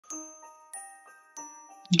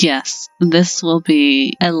Yes, this will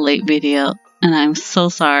be a late video, and I'm so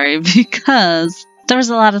sorry because there's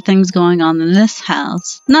a lot of things going on in this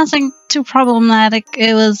house. Nothing too problematic,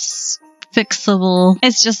 it was fixable.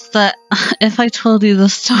 It's just that if I told you the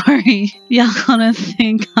story, y'all gonna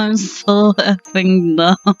think I'm so effing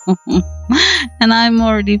dumb. And I'm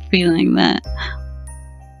already feeling that.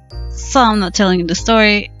 So I'm not telling you the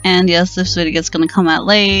story, and yes, this video is gonna come out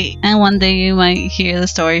late, and one day you might hear the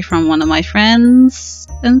story from one of my friends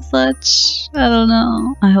and such. I don't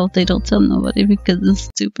know. I hope they don't tell nobody because it's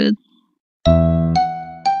stupid.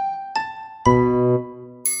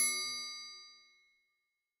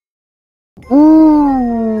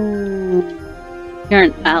 Ooh. You're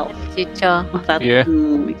an elf. Yeah.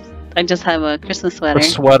 I just have a Christmas sweater. A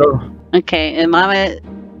sweater. Okay, and Mama...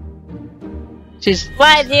 She's...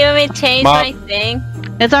 What? Do you want me to change my thing?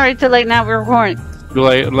 It's already too late now, we're recording.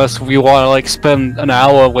 Like, unless we want to like spend an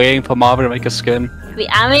hour waiting for Mama to make a skin.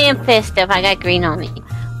 I'm being pissed if I got green on me.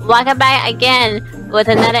 Welcome back again with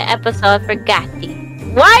another episode for Gatti.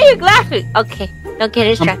 Why are you laughing? Okay, don't get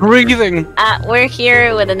distracted. I'm breathing! We're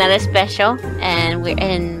here with another special, and we're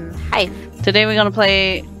in Hive. Today we're gonna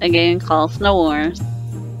play a game called Snow Wars.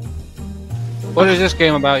 What is this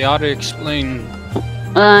game about? You ought to explain.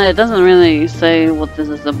 It doesn't really say what this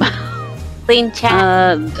is about. Clean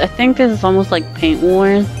chat. I think this is almost like Paint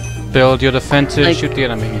Wars. Build your defenses, like, shoot the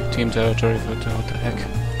enemy. Team territory for what the heck.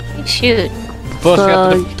 Shoot. First we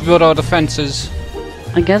have to build our defenses.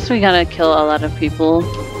 I guess we gotta kill a lot of people.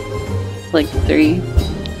 Like 3.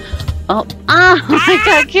 Oh, I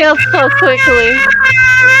got killed so quickly.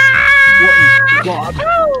 What God?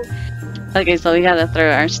 Okay, so we gotta throw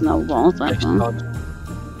our snowballs at them.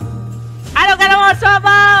 I don't got more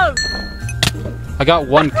snowballs! I got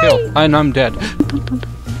 1 kill, and I'm dead.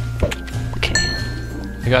 Okay.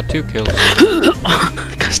 I got 2 kills.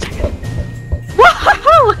 Gosh dang it.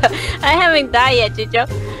 Whoa! I haven't died yet, Jojo.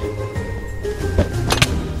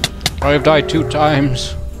 I've died 2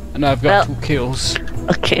 times, and I've got 2 kills.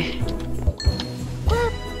 Okay.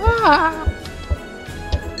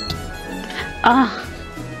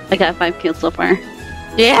 I got 5 kills so far.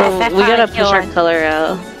 Yeah, so we gotta push our color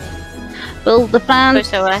out. Build defense.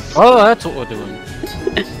 Push away. Oh, that's what we're doing.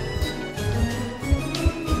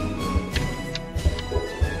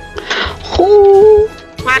 Oh!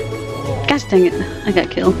 Gosh dang it! I got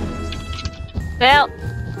killed. Well,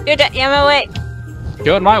 Jojo, you're on my way.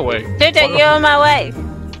 You're in my way. Jojo, you're on my way.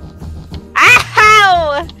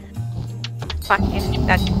 Ow! Fucking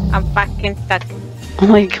stuck. I'm fucking stuck. Oh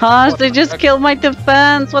my gosh, they just killed my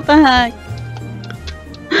defense! What the heck?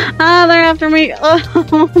 Ah, they're after me! Oh,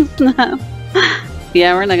 snap.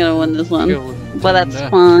 Yeah, we're not gonna win this one. But that's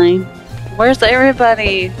fine. Where's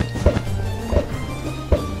everybody?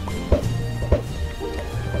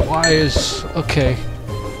 Why is... okay.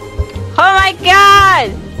 Oh my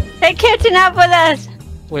god! They're catching up with us!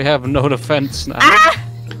 We have no defense now.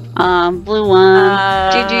 Ah! Blue one.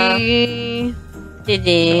 GG.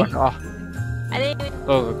 GG.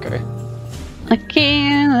 Oh, okay.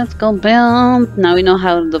 Okay, let's go build. Now we know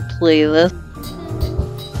how to play this.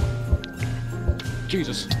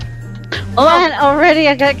 Jesus. Oh, and already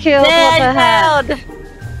I got killed. What the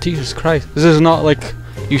heck? Jesus Christ. This is not like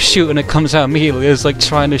you shoot and it comes out immediately. It's like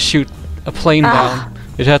trying to shoot a plane down.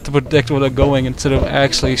 You'd have to predict where they're going instead of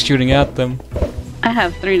actually shooting at them. I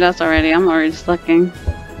have 3 deaths already. I'm already sucking.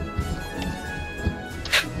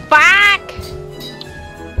 Fuck!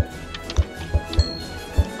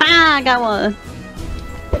 Ah, I got one.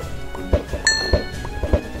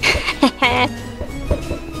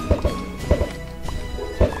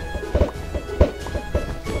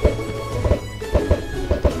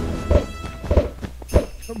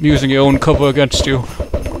 I'm using your own cover against you.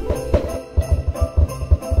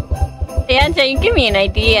 Yeah, you give me an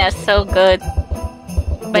idea. So good.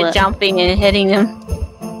 By jumping and hitting them.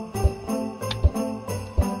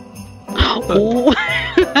 Oh.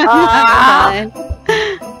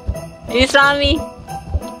 You saw me?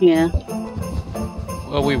 Yeah.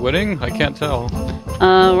 Are we winning? I can't tell.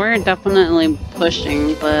 We're definitely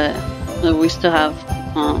pushing, but we still have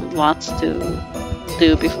lots to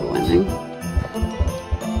do before winning.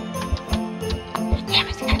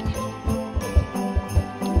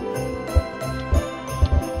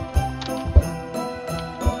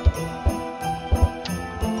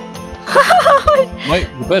 Mate,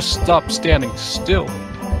 you best stop standing still.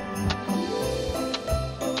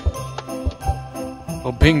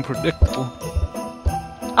 Or being predictable.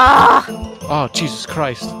 Ah! Oh, Jesus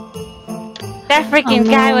Christ. That freaking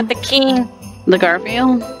guy with the king. The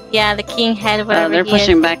Garfield? Yeah, the king head, whatever they're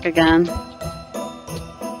pushing back again.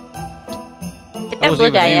 Get that blue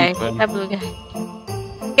guy, yeah. That blue guy.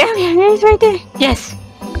 Gabby, it's right there. Yes.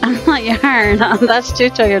 I'm not your That's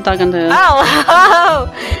Chucho you're talking to.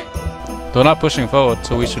 Oh! They're not pushing forward,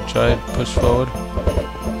 so we should try and push forward.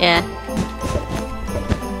 Yeah.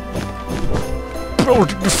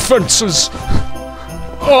 Building defenses!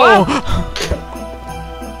 Oh!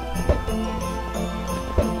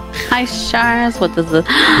 Hi, Shars. What is this?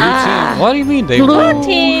 What do you mean they Blue won?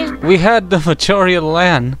 team. We had the majority of the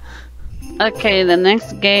land. Okay, the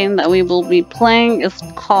next game that we will be playing is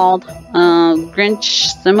called Grinch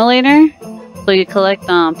Simulator. So you collect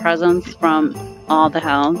presents from all the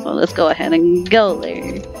house. So let's go ahead and go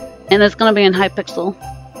there. And it's gonna be in Hypixel.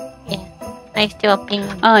 Yeah. Nice to open.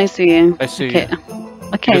 Oh, I see you. I see Okay. you.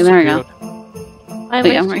 Okay, there we go. I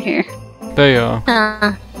Wait, I'm right here. There you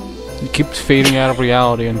are. You keep fading out of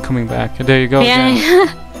reality and coming back. There you go again.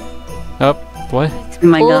 Yeah. What? Oh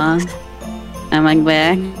my god. Am I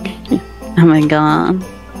back? Oh my god.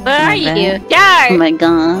 Where are I'm you? back. Jar! Oh my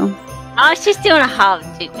god. Oh, she's doing a hop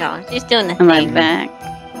too, John. She's doing the Am I thing. back?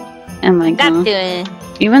 Oh my Stop god. doing it.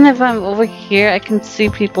 Even if I'm over here, I can see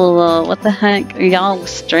people. What the heck? Y'all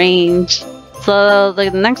strange. So the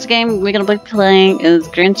next game we're gonna be playing is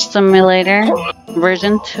Grinch Simulator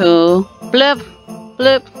version 2. Bloop,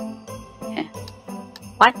 bloop. Okay.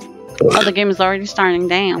 What? Oh, the game is already starting.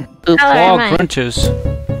 Damn. Oops. Color Oh, am I? Grinches.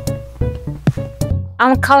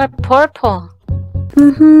 I'm color purple.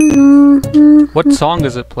 What song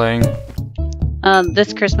is it playing?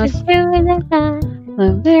 This Christmas. The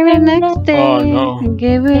The very next day, Oh, no. I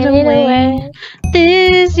gave it away.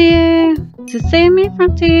 This year, to save me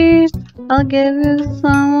from tears, I'll give you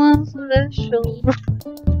someone special.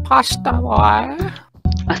 Pasta boy.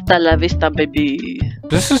 Hasta la vista, baby.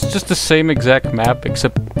 This is just the same exact map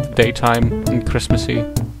except daytime and Christmassy.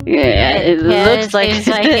 Yeah, it looks like seems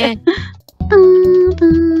like it. And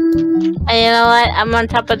you know what? I'm on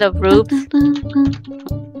top of the roofs.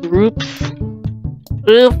 Roofs.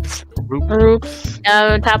 Roofs. Roofs.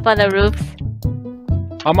 I'm on top of the roofs.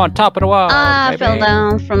 I'm on top of the wall. I baby. fell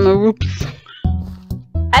down from the roofs.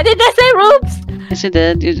 I did not say roofs. Yes, you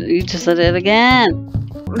did. You just said it again.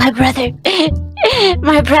 My brother.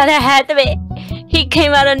 My brother had me. He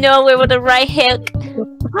came out of nowhere with a right hook.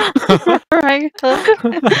 Right.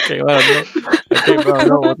 Okay, well, I came out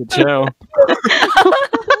of with the chow.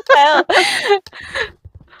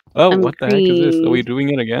 Oh, I'm what the heck is this? Are green. we doing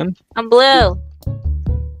it again? I'm blue.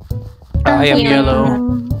 I am Yeah.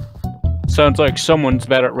 yellow. Sounds like someone's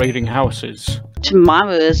bad at raiding houses.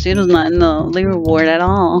 Marvelous. She does not know leaderboard at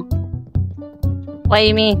all. What do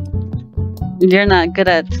you mean? You're not good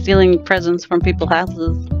at stealing presents from people's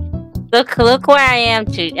houses. Look where I am,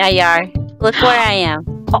 Yar. Look where I am.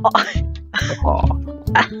 Oh.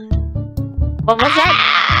 What was that?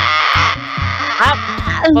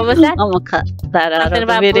 What was that? I'm gonna cut that out Something of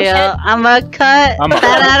the about video. bullshit? I'm gonna cut I'm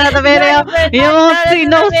that out of the video. You won't see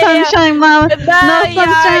no sunshine, mama. No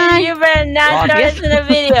sunshine. You better not throw this in the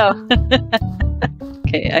video.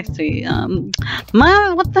 Okay, I see.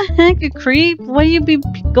 Mama, what the heck, you creep? Why you be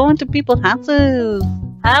going to people's houses?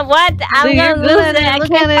 What? I'm See, you're gonna good lose at it. I Look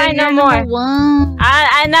can't at it. find no You're more. number one.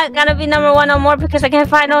 I'm not gonna be number one no more because I can't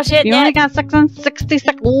find no shit You only yet. got 660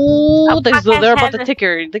 seconds. Ooh, Oh, fuck, they're I about to haven't. take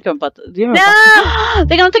your. They're about to. They're No!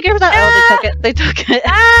 gonna take your that. Oh, they took it. They took it.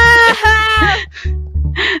 Ah!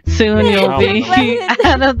 Soon you'll Wow. be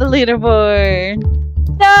out of the leaderboard.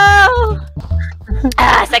 No!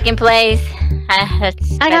 Second place.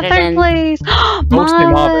 That's I got better third than- place. Mostly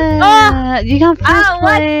Marvin, you got first Oh,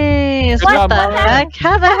 what? place. What What the happened? heck?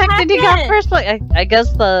 How the heck did you got happened? first place? I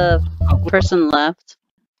guess the person left,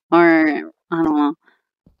 or I don't know.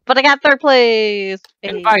 But I got third place.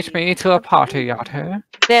 Invite me to a party, Yatte.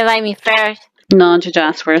 They invite me first. No, to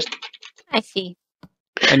Josh first. I see.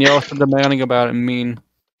 And you're also demanding about it, mean.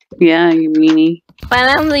 Yeah, you meanie. But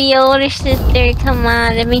I'm the older sister. Come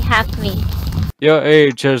on, let me have me. Your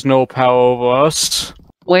age has no power over us.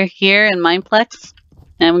 We're here in Mineplex,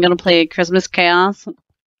 and we're gonna play Christmas Chaos.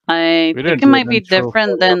 I We didn't think it do might an be intro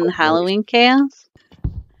different for than the Halloween Chaos.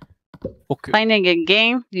 Okay. Finding a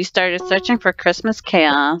game, you started searching for Christmas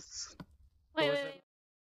Chaos. Wait.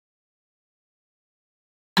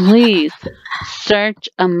 Please search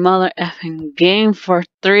a mother effing game for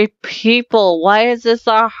 3 people. Why is this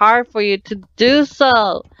so hard for you to do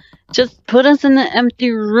so? Just put us in an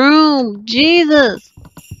empty room. Jesus.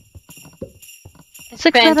 It's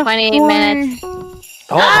 6 been out of 28 4. minutes.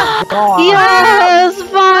 Oh my god! Yes,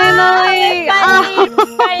 finally!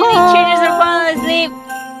 Finally, children are falling asleep.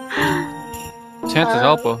 Santa's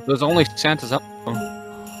elbow. There's only Santa's elbow.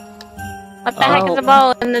 What the heck is a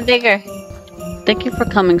ball in the digger? Thank you for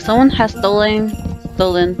coming. Someone has stolen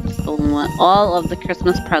Stolen what? All of the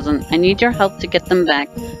Christmas presents. I need your help to get them back.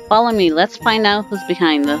 Follow me. Let's find out who's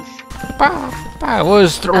behind this.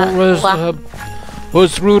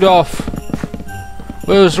 Where's Rudolph?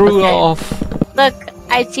 Where's Rudolph? Look,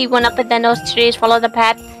 I see one up in those trees. Follow the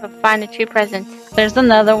path to find the tree present. There's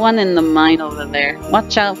another one in the mine over there.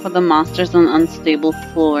 Watch out for the monsters on unstable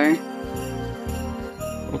floor.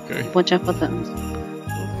 Okay. Watch out for them.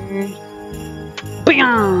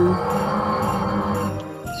 Bam!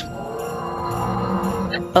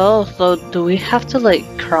 Oh, so do we have to like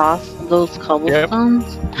cross those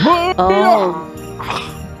cobblestones? Yep. Oh.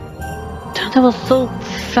 Damn, that was so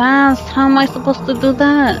fast. How am I supposed to do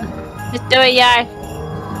that? Just do it, Yar.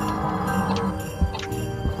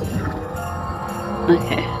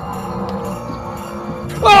 Okay.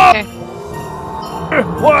 Okay.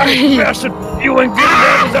 Why, bastard? You ain't getting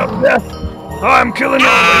that without death. I'm killing you.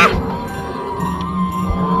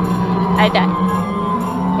 I died.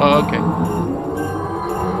 Oh, okay.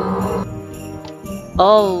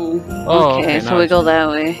 Oh. Okay, so we go that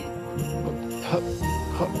way.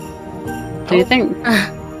 Do you think?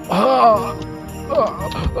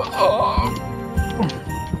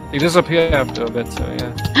 He disappeared after a bit, so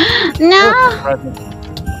yeah. No!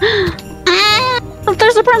 Oh,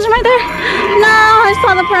 there's a present right there! No, I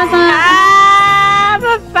saw the present! Ah,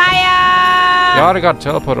 fire! You already got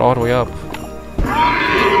teleported all the way up. Oh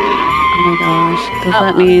my gosh, does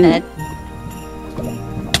that mean...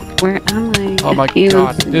 Where am I? Oh my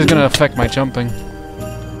god, this is gonna affect my jumping.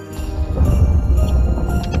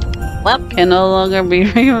 Well, can no longer be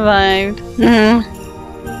revived.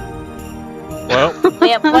 Well.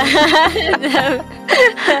 Yep.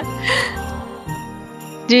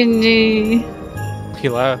 GG. He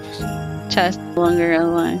laughs. Chest no longer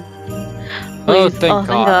alive. Oh, Please. thank Oh,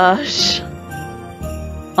 God. gosh.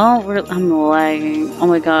 Oh, I'm lagging. Oh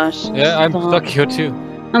my gosh. Yeah, I'm Stop. stuck here too.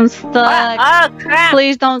 I'm stuck. Oh, crap!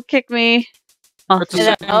 Please don't kick me. Oh, It's the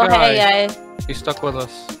same Oh, guy. hey, guys. He's stuck with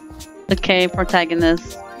us. okay,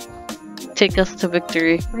 protagonist. Take us to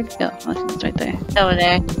victory. Where'd it go? Oh, it's right there. It's over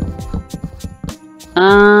there.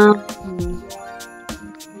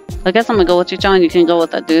 I guess I'm gonna go with you, John. You can go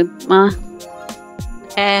with that dude, Ma.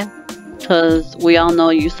 Eh. Because we all know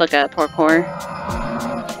you suck at parkour.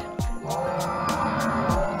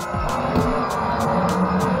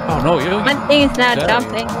 Oh no, you. One thing's not Dang.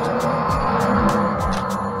 jumping.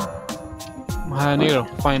 I need to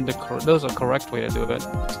find there's a correct way to do it,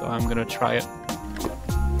 so I'm gonna try it.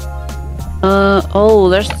 Oh,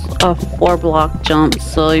 there's a 4-block jump,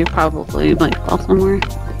 so you probably might fall somewhere.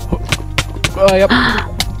 Yep.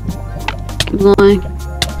 Keep going.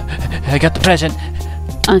 I got the present.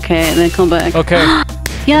 Okay, and then come back. Okay.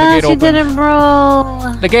 Yes, gate you did open. it,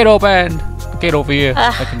 bro! The gate opened. The gate over here.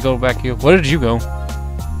 I can go back here. Where did you go?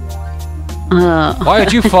 Why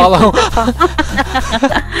did you follow?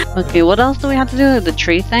 Okay, what else do we have to do? The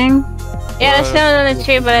tree thing? Yeah, there's someone on the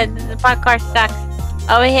tree, but the parkour sucks.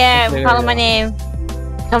 Over here, Okay. follow my name.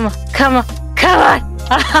 Come on, come on, come on!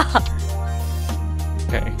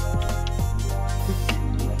 Okay.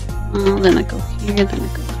 Then I go here, then I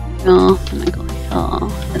go here, then I go here,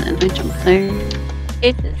 and then I jump there.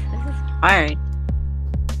 This is hard.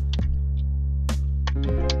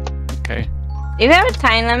 Okay. Do you have a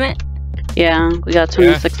time limit? Yeah, we got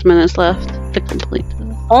 26 minutes left to complete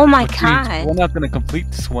this. Oh my Which means god. we're not gonna complete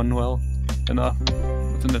this one well enough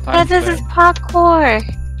within the time But this is span. parkour.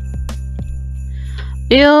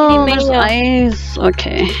 Ew, there's Mayo. ice.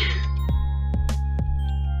 Okay.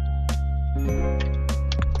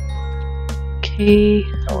 Okay,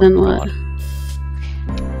 Oh, then what? God.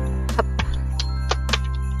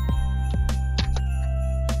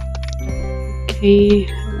 Okay.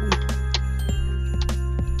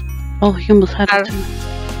 Oh, he almost had it.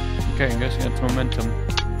 Okay, I guess it's momentum.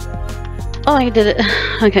 Oh, he did it.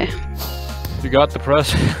 Okay. You got the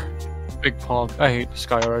press. Big pog. I hate this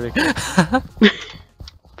guy already.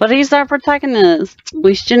 But he's our protagonist.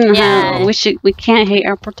 We shouldn't Yeah. have. We can't hate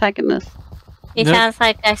our protagonist. He No. sounds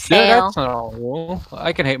like a Yeah, sail. that's not all rule.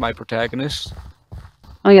 I can hate my protagonist.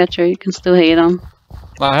 Oh yeah, true. You can still hate him.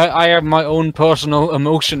 I have my own personal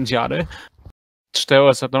emotions, yada.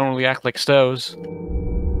 Stows that don't really act like stows.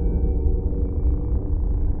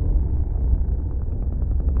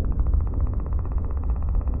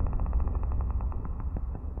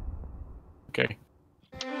 Okay.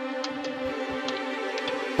 Come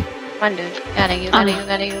on, dude. You got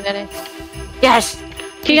it. Yes!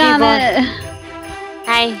 He got it.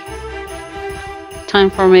 Hi. Time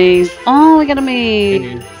for maze. Oh, we got a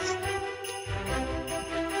maze.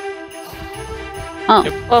 Oh,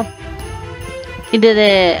 Yep. Oh, he did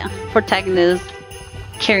it. Protagonist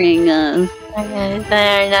carrying us. Okay,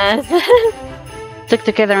 very nice. Stick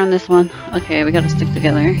together on this one. Okay, we gotta stick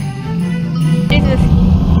together. Jesus.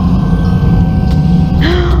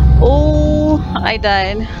 Oh, I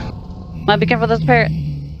died. Might be careful with this parrot.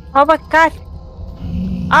 Oh my god.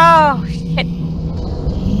 Oh, shit.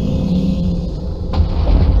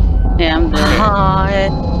 Yeah, I'm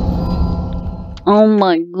dead. Oh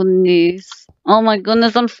my goodness. Oh my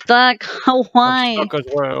goodness, I'm stuck. Why? I'm stuck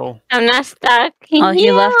as well. I'm not stuck. Oh,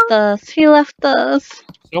 he left us. He left us.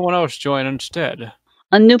 Someone else join instead.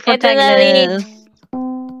 A new protagonist.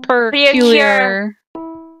 Peculiar.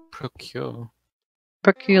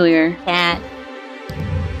 Peculiar. Cat.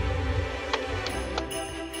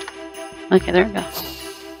 Okay, there we go.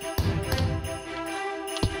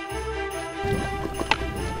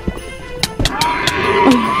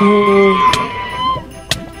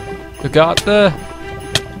 We got the.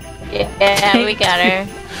 Yeah, we got her.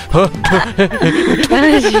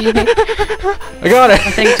 I got it.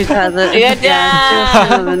 I think she has it. Good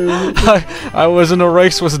I was in a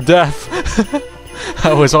race with death.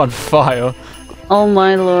 I was on fire. Oh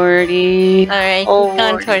my lordy. Alright, Oh, she's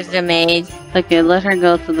going Lord. towards the maze. Okay, let her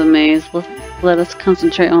go to the maze. Let us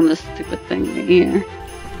concentrate on this stupid thing right here.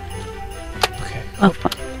 Okay. Oh,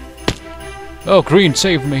 fuck. Oh, green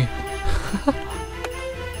saved me.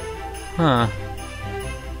 Huh.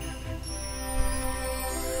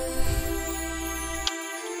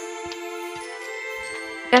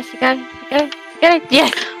 Yes, you got it. You got it. You got it.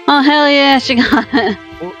 Yes. Oh, hell yeah, she got it.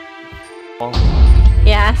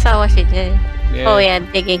 Yeah, I saw what she did. Yeah. Oh yeah,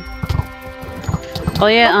 digging. Oh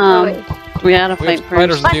yeah, we gotta We have fight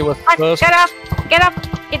spiders first. to deal with What? first. Get up! Get up!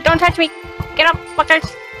 Don't touch me! Get up,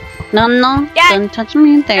 fuckers! No, no, Yeah. don't touch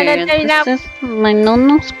me there. No, no. This is my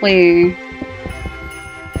no square.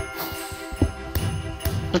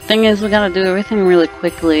 The thing is, we gotta do everything really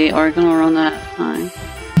quickly, or we're gonna run out of time.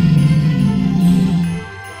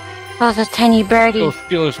 Oh, the tiny birdie. Go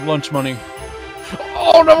steal his lunch money.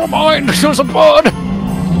 Oh, never mind. There's a bird.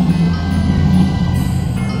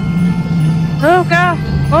 Move, girl!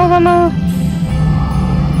 Move!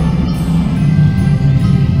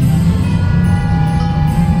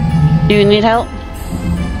 Do you need help?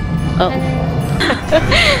 Oh,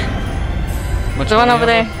 There's one over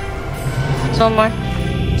there. There's one more.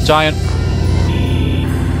 Giant.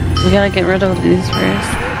 we gotta get rid of these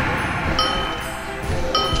first.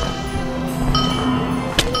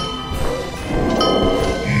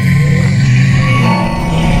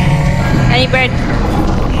 Tiny bird.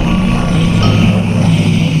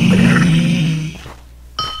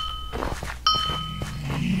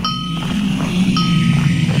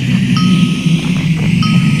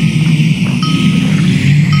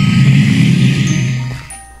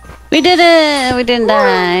 We did it! We didn't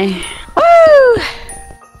die. Woo!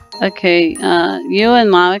 Okay, you and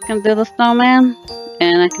Mama can do the snowman,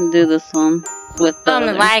 and I can do this one with the I'm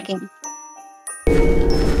other. lagging.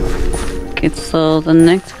 Okay, so the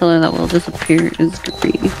next color that will disappear is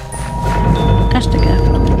green. Hashtag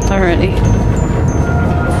F already.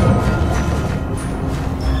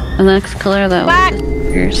 The next color that will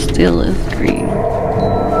disappear still is green.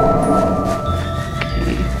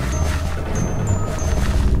 Okay.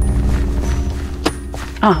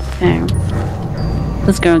 Oh, dang.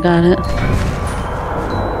 This girl got it.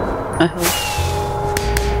 I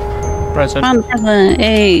hope. Present. Found present.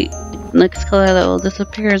 Hey, next color that will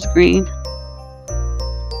disappear is green.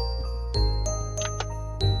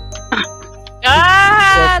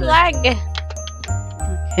 Ah, Okay. lag.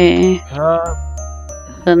 Okay,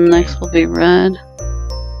 the next will be red.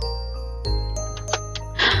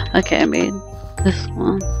 Okay, I made this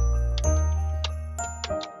one.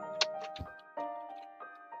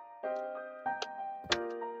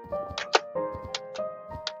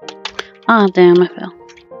 Ah, damn, I fell.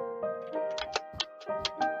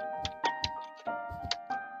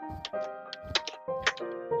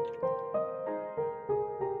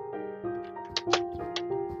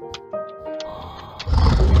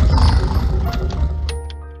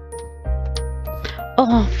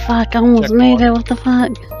 Oh, fuck, I almost made it, what the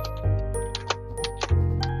fuck?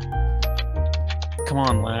 Come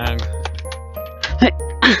on, lag.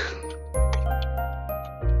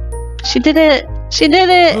 She did it! She did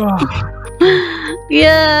it!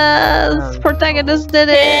 Yes! Protagonist did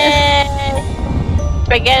it! Yay!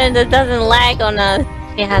 Forgetting this doesn't lag on us.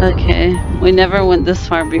 She has it. Okay, we never went this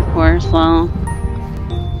far before, so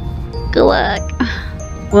good luck.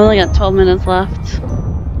 We only got 12 minutes left.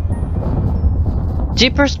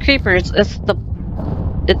 Jeepers Creepers, it's the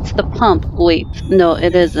pump. Wait, no,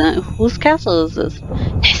 it isn't. Whose castle is this?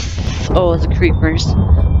 Hiss. Oh, it's Creepers.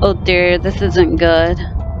 Oh dear, this isn't good.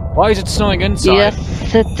 Why is it snowing inside? Yes,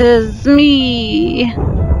 Yes, it is me.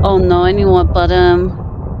 Oh no, anyone but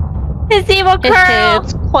His evil curl.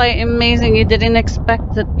 It's quite amazing. You didn't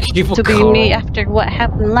expect it Evil to be Carl. me after what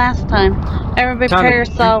happened last time. Everybody Time prepare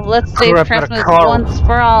to yourself. Let's save crap out of Christmas Carl. once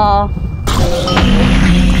for all.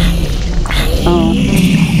 Oh.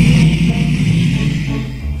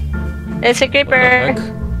 It's a What the creeper. heck?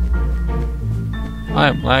 I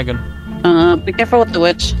am lagging. Be careful with the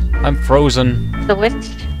witch. I'm frozen. The witch.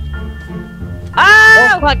 Oh,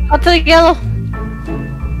 Oh! fuck. What's the yellow?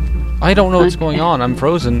 I don't know what's going on. I'm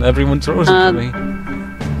frozen. Everyone's frozen to me.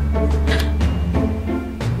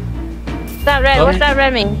 What's that red? Oh. What's that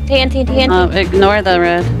red mean? TNT, TNT. Ignore the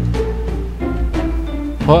red.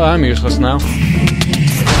 Well, I'm useless now.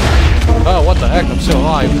 Oh, what the heck? I'm still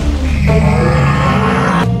alive.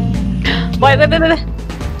 Wait.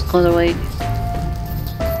 Close the way.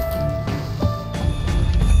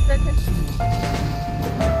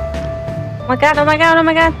 Oh my god, oh my god, oh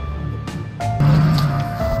my god.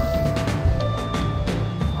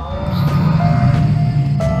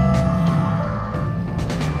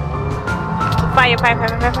 Fire.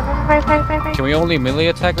 Can we only melee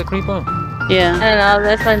attack the creeper? Yeah. I don't know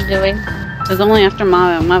what this one's doing. It's only after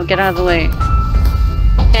Mama. Mama, get out of the way.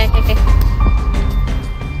 Okay.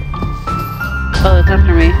 Oh, it's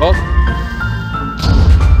after me. Oh,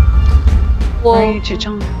 Where are Whoa. you,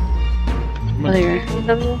 Chichong? Oh, there.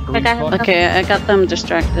 Okay. Okay, I got them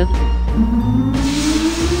distracted.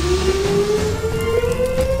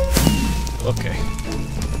 okay.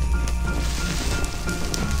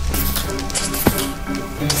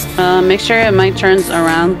 Make sure it mic turns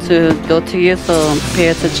around to go to you, so pay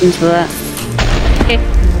attention to that. Okay.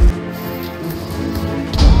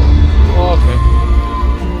 Oh, okay.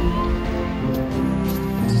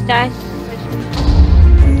 Just die.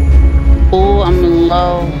 Oh, I'm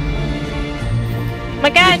low. Oh my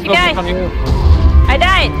god, you guys! On you. I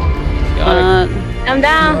died! Got it. I'm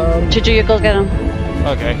down! Chichu, you go get him.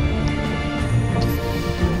 Okay.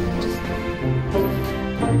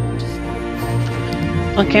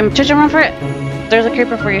 Okay, Chichu, run for it. There's a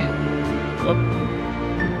creeper for you. Oh.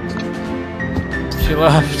 She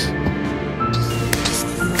left.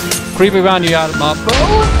 Creepy around you, out mob.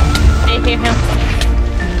 I hear him.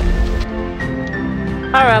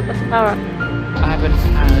 Power up, what's the power up? I haven't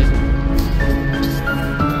had.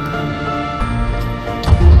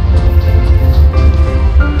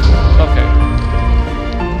 Okay.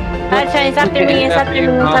 It's after me, it's after me,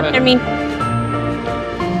 it's after me.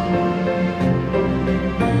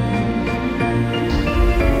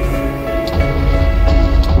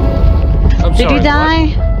 I'm Did sorry, he die?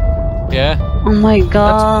 what? Yeah. Oh my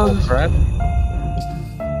god. That's crap.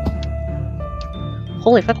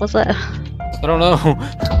 Holy fuck, what's that? I don't know.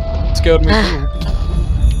 It scared me too.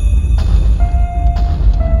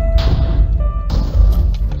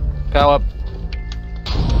 Power up.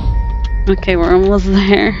 Okay, we're almost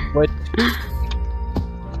there. Wait.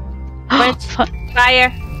 Wait. Fuck.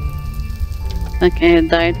 Fire. Okay, it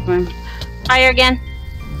died for him. Fire again.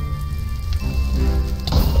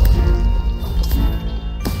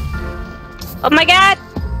 Oh my god!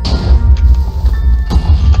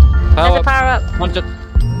 There's a power up. Punch it.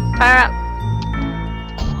 Power up.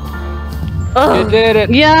 Oh, You did it.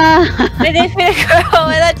 Yeah! I did feel girl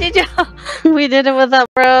with that teacher. We did it without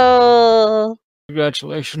bro.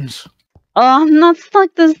 Congratulations. Oh, I'm not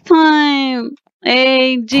stuck this time.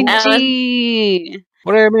 Hey, GG.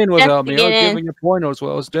 What do you mean without me? I get was in. giving you pointers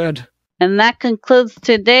while I was dead. And that concludes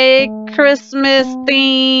today Christmas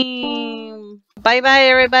theme. Bye bye,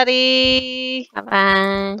 everybody. Bye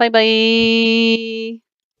bye. Bye bye.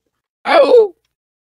 Ow!